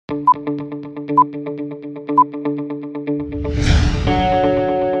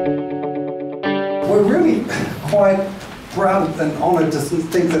quite proud and honoured to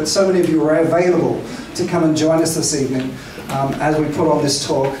think that so many of you were available to come and join us this evening as we put on this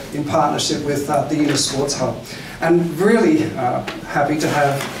talk in partnership with the Yunus Sports Hub. And really happy to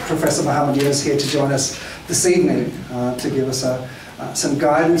have Professor Muhammad Yunus here to join us this evening to give us some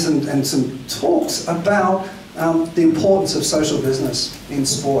guidance and some talks about the importance of social business in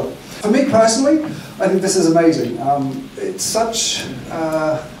sport. For me personally, I think this is amazing. It's such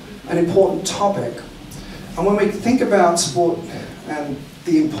an important topic. And when we think about sport and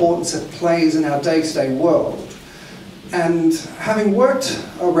the importance it plays in our day-to-day world, and having worked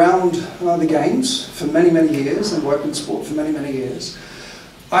around the games for many, many years and worked in sport for many, many years,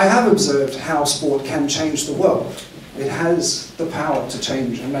 I have observed how sport can change the world. It has the power to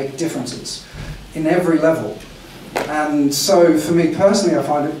change and make differences in every level. And so for me personally, I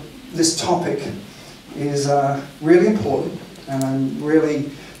find this topic is really important, and I'm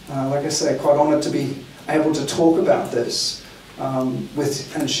really, like I say, quite honoured to be able to talk about this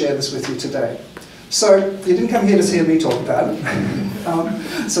and share this with you today. So you didn't come here to hear me talk about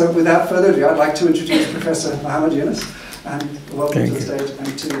it. So without further ado, I'd like to introduce Professor Muhammad Yunus, and welcome to the stage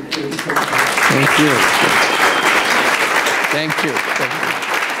and to Thank you. Thank you. Thank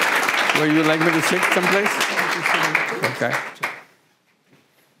you. Would you like me to sit someplace? Okay.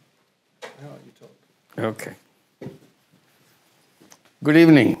 Okay. Good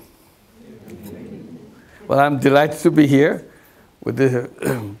evening. Well, I'm delighted to be here with the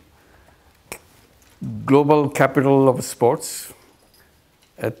global capital of sports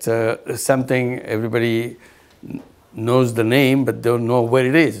at something everybody knows the name but don't know where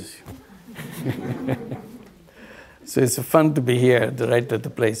it is. So it's fun to be here, right at the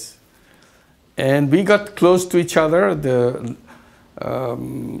place. And we got close to each other, the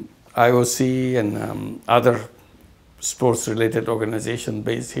IOC and other sports-related organization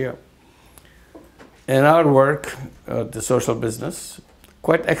based here. And our work, the social business,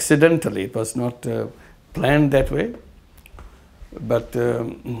 quite accidentally, it was not planned that way, but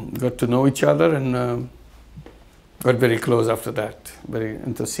got to know each other and got very close after that, very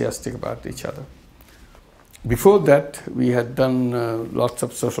enthusiastic about each other. Before that, we had done lots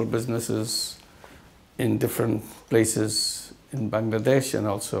of social businesses in different places in Bangladesh and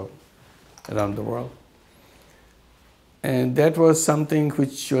also around the world. And that was something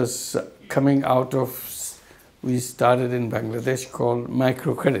which was coming out of, we started in Bangladesh called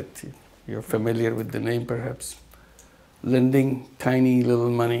microcredit. You're familiar with the name perhaps. Lending tiny little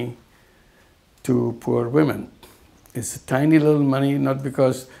money to poor women. It's tiny little money not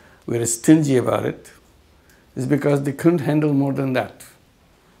because we're stingy about it, it's because they couldn't handle more than that.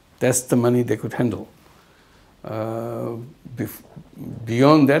 That's the money they could handle.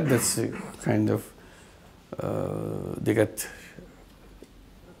 Beyond that, that's a kind of, they get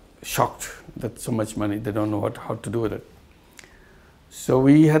shocked that so much money, they don't know how to do with it. So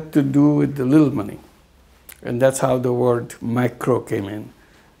we had to do with the little money. And that's how the word micro came in,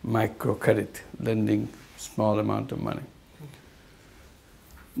 microcredit, lending small amount of money.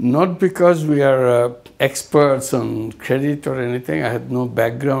 Not because we are experts on credit or anything. I had no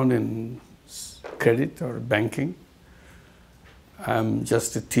background in credit or banking. I'm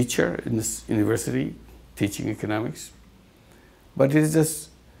just a teacher in this university, teaching economics. But it's just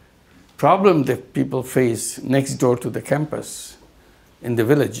problem that people face next door to the campus, in the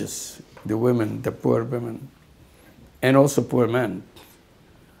villages, the women, the poor women, and also poor men,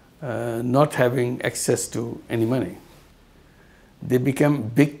 not having access to any money. They become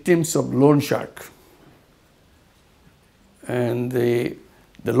victims of loan shark. And the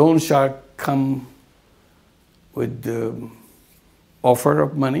loan shark come with the offer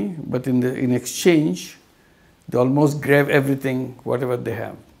of money, but in exchange, they almost grab everything, whatever they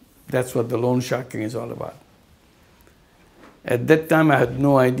have. That's what the loan sharking is all about. At that time, I had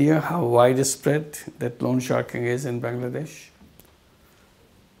no idea how widespread that loan sharking is in Bangladesh.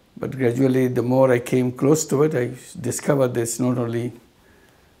 But gradually, the more I came close to it, I discovered that it's not only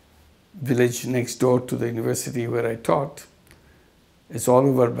village next door to the university where I taught, it's all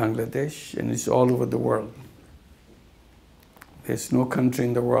over Bangladesh and it's all over the world. There's no country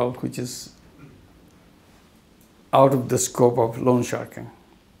in the world which is out of the scope of loan sharking.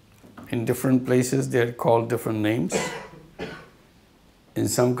 In different places, they are called different names. In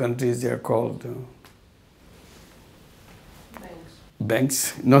some countries, they are called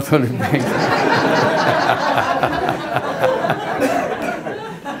banks, not only banks.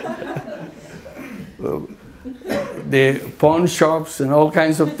 The pawn shops and all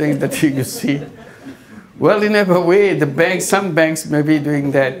kinds of things that you can see. Well, in a way, the banks, some banks may be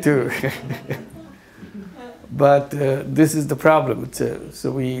doing that too. But this is the problem.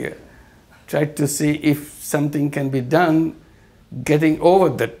 So we tried to see if something can be done getting over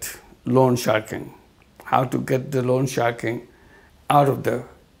that loan sharking, how to get the loan sharking out of the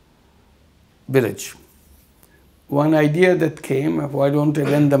village. One idea that came, why don't I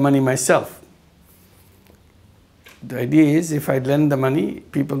lend the money myself? The idea is if I lend the money,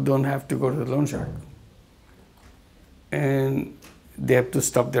 people don't have to go to the loan shark. And they have to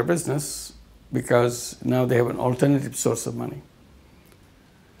stop their business because now they have an alternative source of money.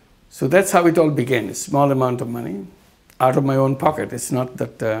 So that's how it all began, a small amount of money out of my own pocket. It's not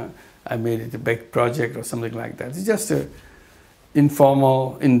that I made it a big project or something like that. It's just an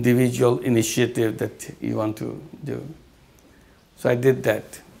informal, individual initiative that you want to do. So I did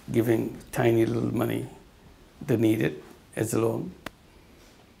that, giving tiny little money they needed as a loan,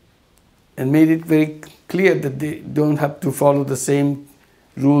 and made it very clear that they don't have to follow the same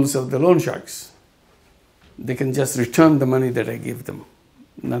rules of the loan sharks. They can just return the money that I give them,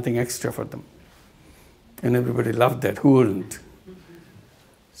 nothing extra for them. And everybody loved that. Who wouldn't?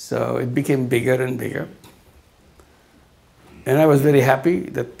 So it became bigger and bigger. And I was very happy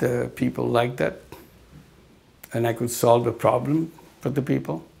that people liked that. And I could solve a problem for the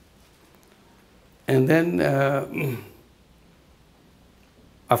people. And then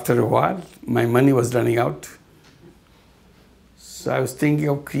after a while, my money was running out. So I was thinking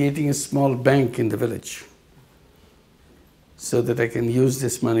of creating a small bank in the village so that I can use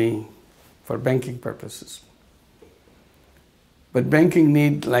this money for banking purposes. But banking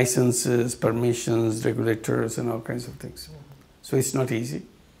needs licenses, permissions, regulators, and all kinds of things. So it's not easy.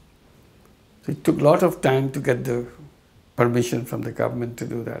 So it took a lot of time to get the permission from the government to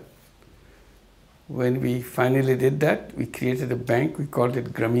do that. When we finally did that, we created a bank. We called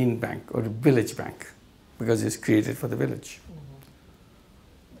it Grameen Bank, or a village bank, because it's created for the village.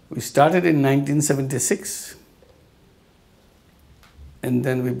 We started in 1976, and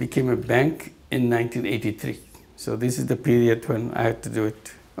then we became a bank in 1983. So this is the period when I had to do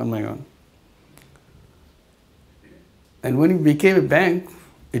it on my own. And when we became a bank,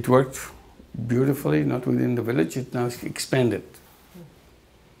 it worked beautifully, not within the village, it now expanded.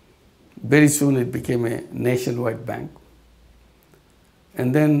 Very soon it became a nationwide bank.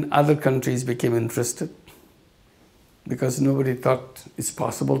 And then other countries became interested because nobody thought it's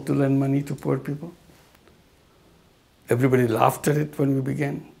possible to lend money to poor people. Everybody laughed at it when we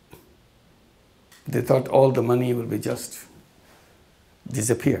began. They thought all the money will be just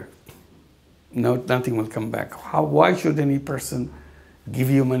disappear. No, nothing will come back. Why should any person give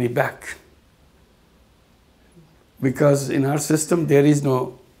you money back? Because in our system, there is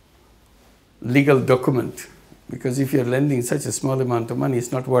no legal document. Because if you're lending such a small amount of money,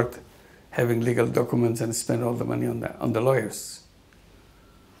 it's not worth having legal documents and spend all the money on the lawyers.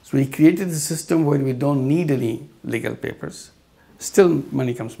 So we created a system where we don't need any legal papers. Still,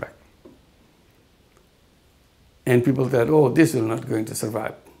 money comes back. And people thought, oh, this will not going to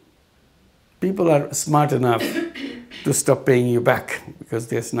survive. People are smart enough to stop paying you back because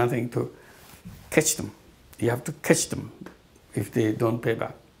there's nothing to catch them. You have to catch them if they don't pay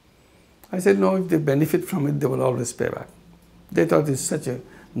back. I said, no, if they benefit from it, they will always pay back. They thought it's such a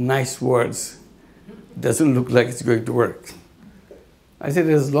nice words. Doesn't look like it's going to work. I said,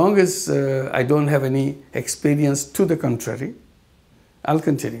 as long as I don't have any experience to the contrary, I'll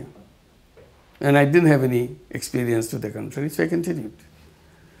continue. And I didn't have any experience to the contrary, so I continued.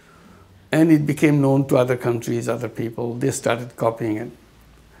 And it became known to other countries, other people. They started copying it.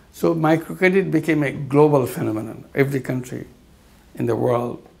 So microcredit became a global phenomenon. Every country in the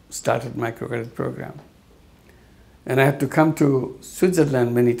world started microcredit program. And I had to come to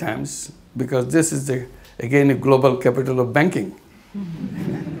Switzerland many times because this is, again, a global capital of banking.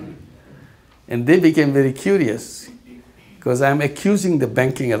 And they became very curious because I'm accusing the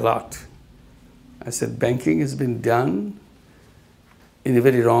banking a lot. I said, banking has been done in a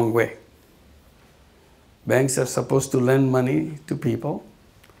very wrong way. Banks are supposed to lend money to people,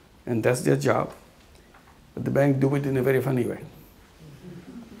 and that's their job. But the bank do it in a very funny way.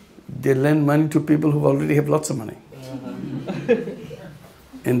 They lend money to people who already have lots of money.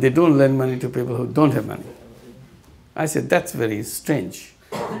 And they don't lend money to people who don't have money. I said, that's very strange.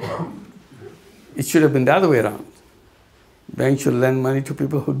 It should have been the other way around. Banks should lend money to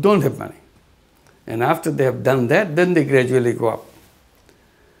people who don't have money. And after they have done that, then they gradually go up.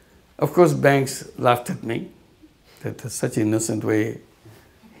 Of course, banks laughed at me. That's such an innocent way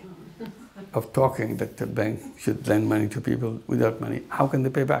of talking, that the bank should lend money to people without money. How can they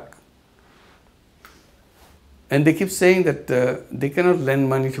pay back? And they keep saying that they cannot lend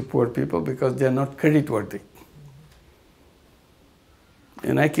money to poor people because they are not creditworthy.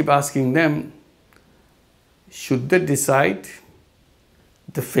 And I keep asking them, should they decide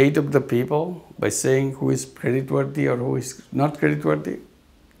the fate of the people by saying who is creditworthy or who is not creditworthy?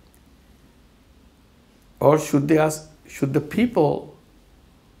 Or should they ask, should the people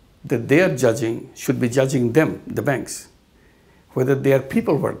that they are judging should be judging them, the banks, whether they are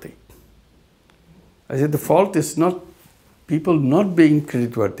people worthy? I said the fault is not people not being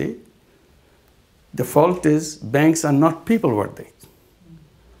creditworthy. The fault is banks are not people worthy.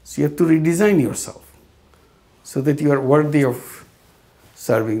 So you have to redesign yourself so that you are worthy of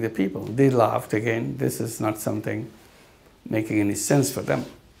serving the people. They laughed again. This is not something making any sense for them.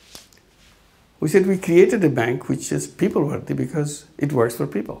 We said we created a bank which is people worthy because it works for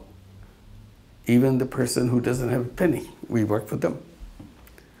people. Even the person who doesn't have a penny, we work for them.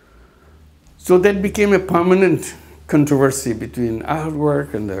 So that became a permanent controversy between our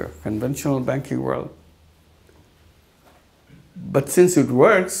work and the conventional banking world. But since it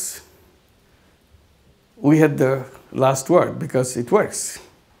works, we had the last word because it works,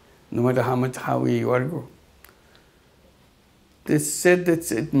 no matter how we argue. They said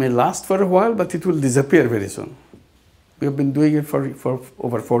that it may last for a while, but it will disappear very soon. We have been doing it for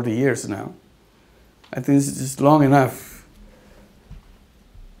over 40 years now. I think it's just long enough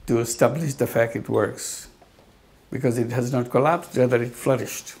to establish the fact it works, because it has not collapsed, rather it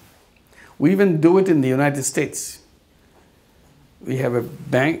flourished. We even do it in the United States. We have a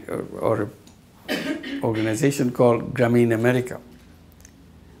bank or an organization called Grameen America.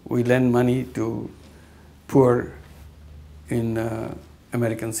 We lend money to poor in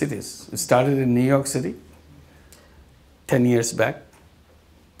American cities. It started in New York City 10 years back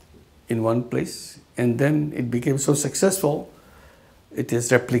in one place, and then it became so successful, it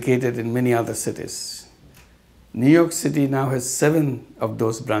is replicated in many other cities. New York City now has 7 of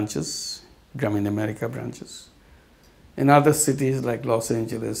those branches, Grameen America branches. In other cities like Los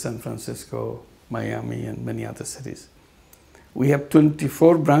Angeles, San Francisco, Miami, and many other cities. We have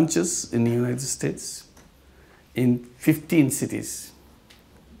 24 branches in the United States in 15 cities.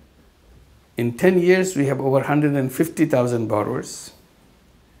 In 10 years, we have over 150,000 borrowers,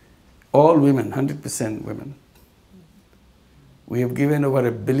 all women, 100% women. We have given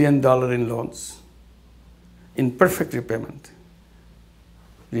over $1 billion in loans in perfect repayment.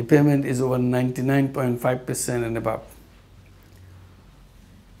 Repayment is over 99.5% and above.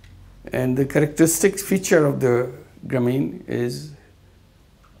 And the characteristic feature of the Grameen is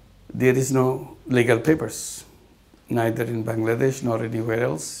there is no legal papers, neither in Bangladesh nor anywhere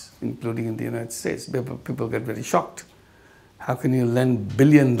else, including in the United States. People get very shocked. How can you lend $1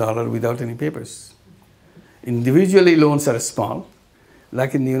 billion without any papers? Individually, loans are small.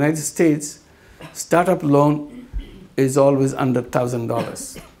 Like in the United States, startup loan is always under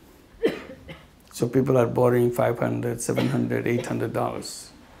 $1,000. So people are borrowing $500, $700, $800.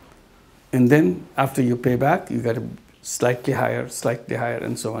 And then after you pay back, you get a slightly higher,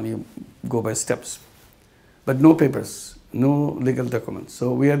 and so on. You go by steps. But no papers, no legal documents.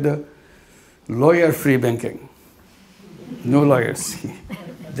 So we are the lawyer-free banking. No lawyers.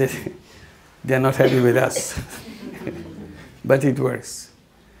 They're not happy with us. But it works.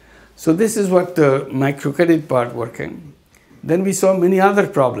 So this is what the microcredit part working. Then we saw many other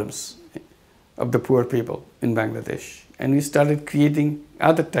problems of the poor people in Bangladesh. And we started creating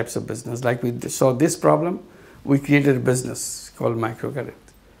other types of business. Like we saw this problem, we created a business called microcredit.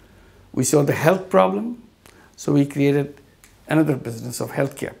 We saw the health problem, so we created another business of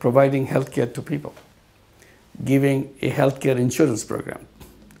healthcare, providing healthcare to people, giving a healthcare insurance program,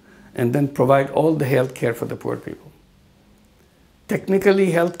 and then provide all the healthcare for the poor people.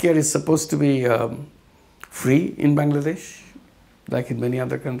 Technically, healthcare is supposed to be free in Bangladesh, like in many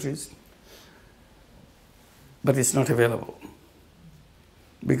other countries. But it's not available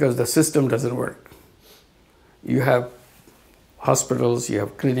because the system doesn't work. You have hospitals, you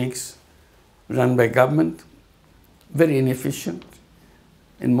have clinics run by government, very inefficient.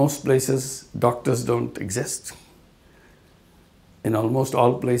 In most places, doctors don't exist. In almost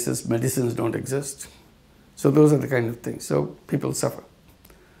all places, medicines don't exist. So those are the kind of things. So people suffer.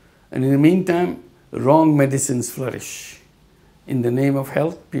 And in the meantime, wrong medicines flourish. In the name of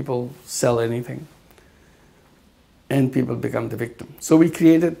health, people sell anything. And people become the victim. So we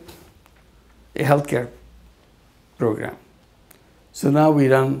created a healthcare program. So now we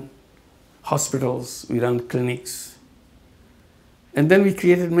run hospitals, we run clinics. And then we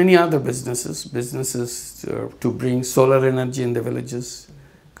created many other businesses to bring solar energy in the villages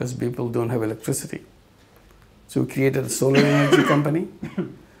because people don't have electricity. So we created a solar energy company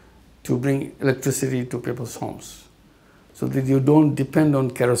to bring electricity to people's homes so that you don't depend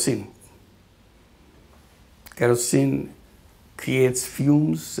on kerosene. Kerosene creates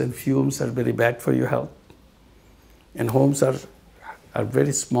fumes, and fumes are very bad for your health. And homes are are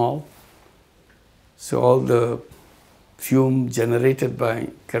very small. So all the fume generated by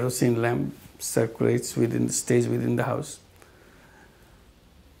kerosene lamp circulates stays within the house.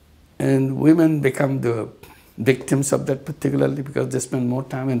 And women become the victims of that, particularly because they spend more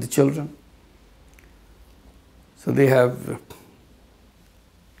time with the children. So they have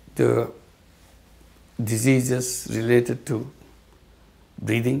the diseases related to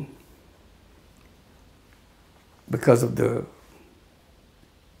breathing because of the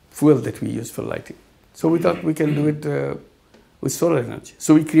fuel that we use for lighting. So we thought we can do it with solar energy.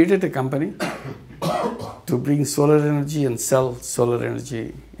 So we created a company to bring solar energy and sell solar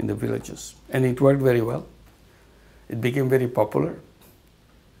energy in the villages. And it worked very well. It became very popular.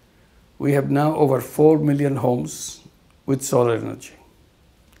 We have now over 4 million homes with solar energy.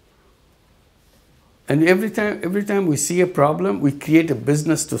 And every time we see a problem, we create a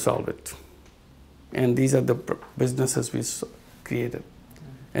business to solve it. And these are the businesses we created.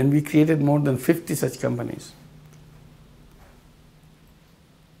 And we created more than 50 such companies.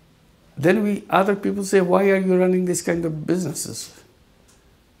 Then other people say, why are you running this kind of businesses?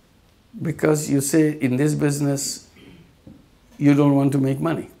 Because you say in this business, you don't want to make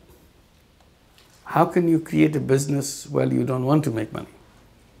money. How can you create a business while you don't want to make money?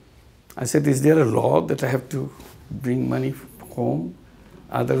 I said, is there a law that I have to bring money home?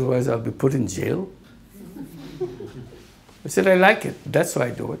 Otherwise, I'll be put in jail. I said, I like it. That's why I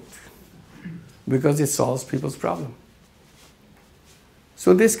do it. Because it solves people's problem.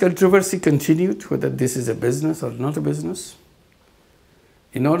 So this controversy continued, whether this is a business or not a business.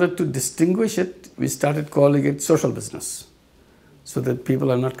 In order to distinguish it, we started calling it social business, so that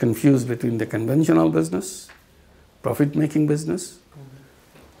people are not confused between the conventional business, profit-making business,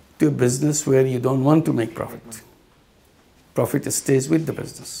 to a business where you don't want to make profit. Profit stays with the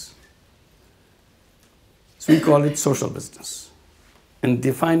business. So we call it social business and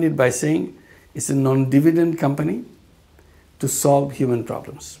define it by saying it's a non-dividend company to solve human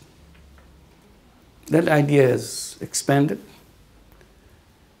problems. That idea has expanded.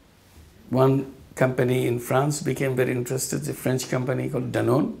 One company in France became very interested, a French company called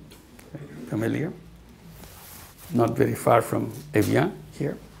Danone, familiar, not very far from Evian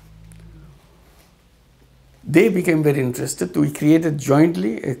here. They became very interested. We created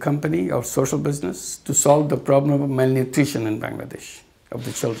jointly a company of social business to solve the problem of malnutrition in Bangladesh of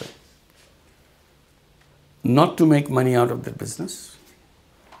the children. Not to make money out of the business,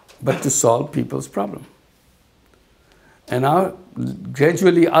 but to solve people's problem. And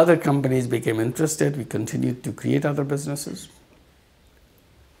gradually other companies became interested. We continued to create other businesses.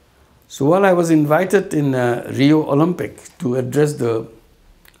 So while I was invited in Rio Olympic to address the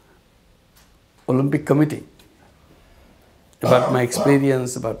Olympic Committee about my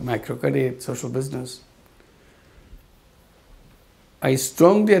experience, about microcredit, social business, I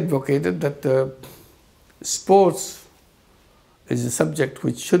strongly advocated that sports is a subject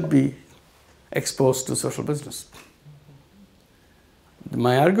which should be exposed to social business.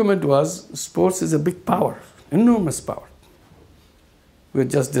 My argument was sports is a big power, enormous power. We're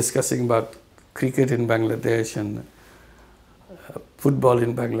just discussing about cricket in Bangladesh and football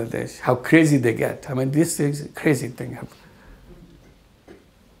in Bangladesh, how crazy they get. I mean, this is a crazy thing.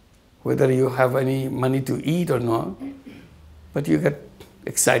 Whether you have any money to eat or not, but you get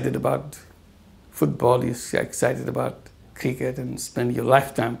excited about football, you get excited about cricket and spend your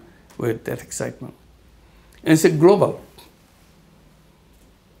lifetime with that excitement. And it's a global.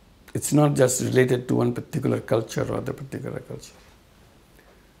 It's not just related to one particular culture or other particular culture.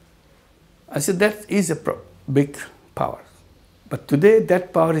 I said that is a big power. But today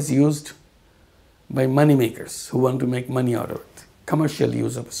that power is used by money makers who want to make money out of it. Commercial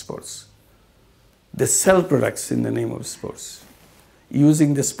use of sports. They sell products in the name of sports,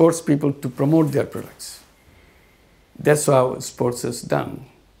 using the sports people to promote their products. That's how sports is done.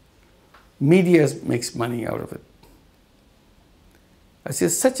 Media makes money out of it. I say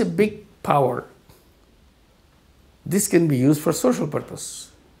such a big power, this can be used for social purpose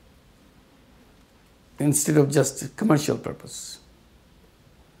instead of just commercial purpose.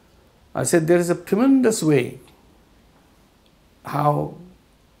 I said there is a tremendous way how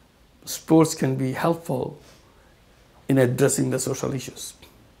sports can be helpful in addressing the social issues.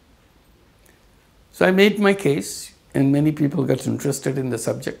 So I made my case and many people got interested in the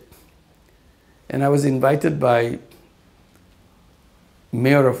subject. And I was invited by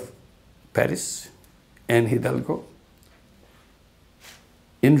Mayor of Paris, Anne Hidalgo,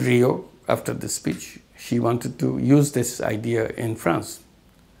 in Rio after the speech. She wanted to use this idea in France.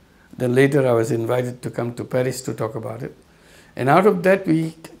 Then later I was invited to come to Paris to talk about it. And out of that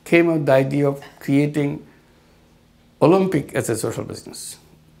we came up with the idea of creating Olympic as a social business.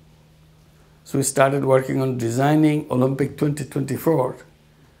 So we started working on designing Olympic 2024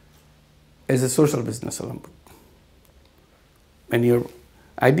 as a social business Olympic. And your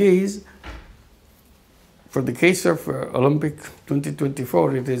idea is, for the case of Olympic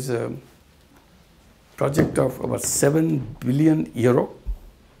 2024, it is a project of about 7 billion euro.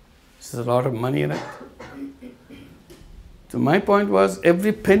 This is a lot of money in it. So my point was,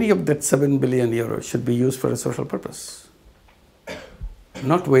 every penny of that 7 billion euro should be used for a social purpose,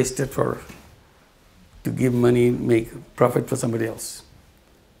 not wasted to give money, make profit for somebody else.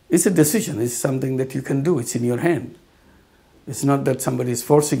 It's a decision. It's something that you can do. It's in your hand. It's not that somebody is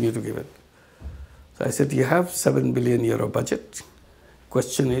forcing you to give it. So I said, you have 7 billion euro budget.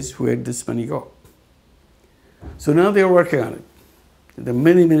 Question is, where did this money go? So now they are working on it. There are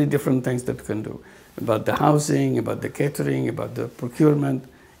many, many different things that you can do. About the housing, about the catering, about the procurement.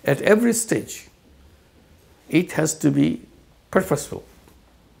 At every stage, it has to be purposeful.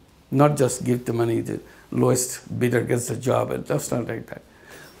 Not just give the money, the lowest bidder gets the job, and just not like that.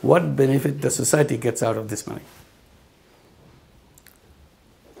 What benefit the society gets out of this money?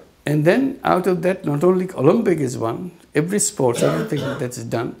 And then out of that, not only Olympic is one, every sport, everything that's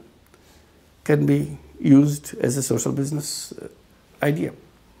done can be used as a social business idea.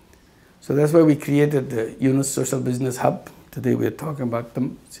 So that's why we created the Yunus Social Business Hub. Today we're talking about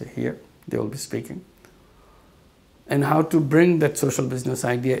them. So here, they will be speaking. And how to bring that social business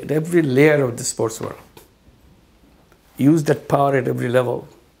idea at every layer of the sports world. Use that power at every level.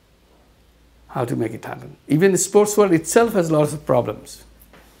 How to make it happen. Even the sports world itself has lots of problems.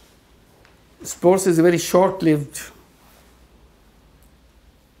 Sports is a very short-lived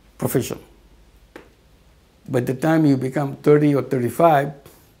profession. By the time you become 30 or 35,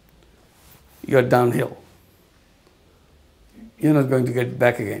 you're downhill. You're not going to get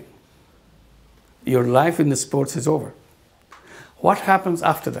back again. Your life in the sports is over. What happens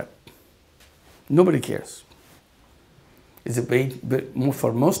after that? Nobody cares.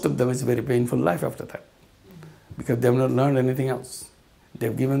 For most of them, it's a very painful life after that, because they have not learned anything else.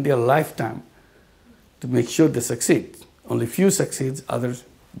 They've given their lifetime to make sure they succeed. Only few succeed, others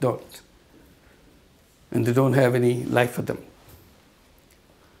don't. And they don't have any life for them.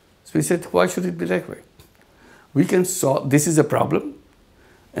 So we said, why should it be that way? We can solve, this is a problem,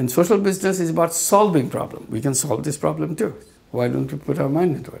 and social business is about solving problems. We can solve this problem too. Why don't we put our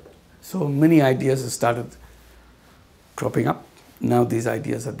mind into it? So many ideas have started cropping up. Now these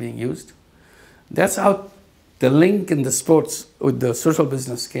ideas are being used. That's how the link in the sports with the social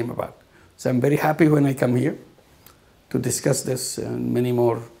business came about. So I'm very happy when I come here to discuss this and many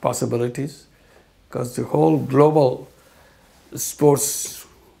more possibilities, because the whole global sports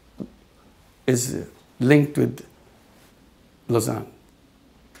is linked with Lausanne.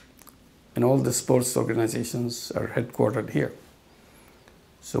 And all the sports organizations are headquartered here.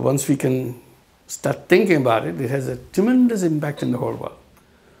 So once we can start thinking about it, it has a tremendous impact in the whole world.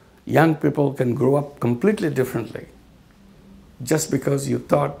 Young people can grow up completely differently just because you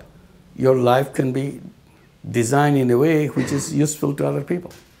thought your life can be designed in a way which is useful to other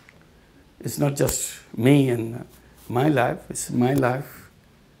people. It's not just me and my life, it's my life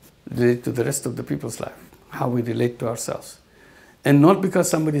related to the rest of the people's life, how we relate to ourselves. And not because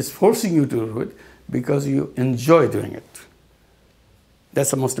somebody is forcing you to do it, because you enjoy doing it.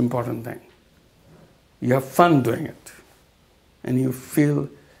 That's the most important thing. You have fun doing it, and you feel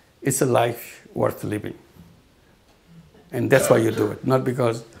it's a life worth living. And that's why you do it, not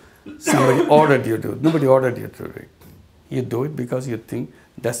because somebody ordered you to do it. Nobody ordered you to do it. You do it because you think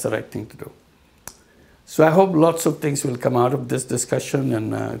that's the right thing to do. So I hope lots of things will come out of this discussion,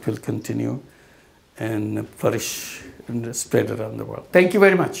 and it will continue and flourish and spread around the world. Thank you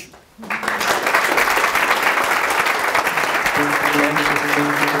very much.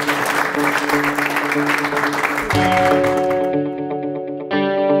 Thank you.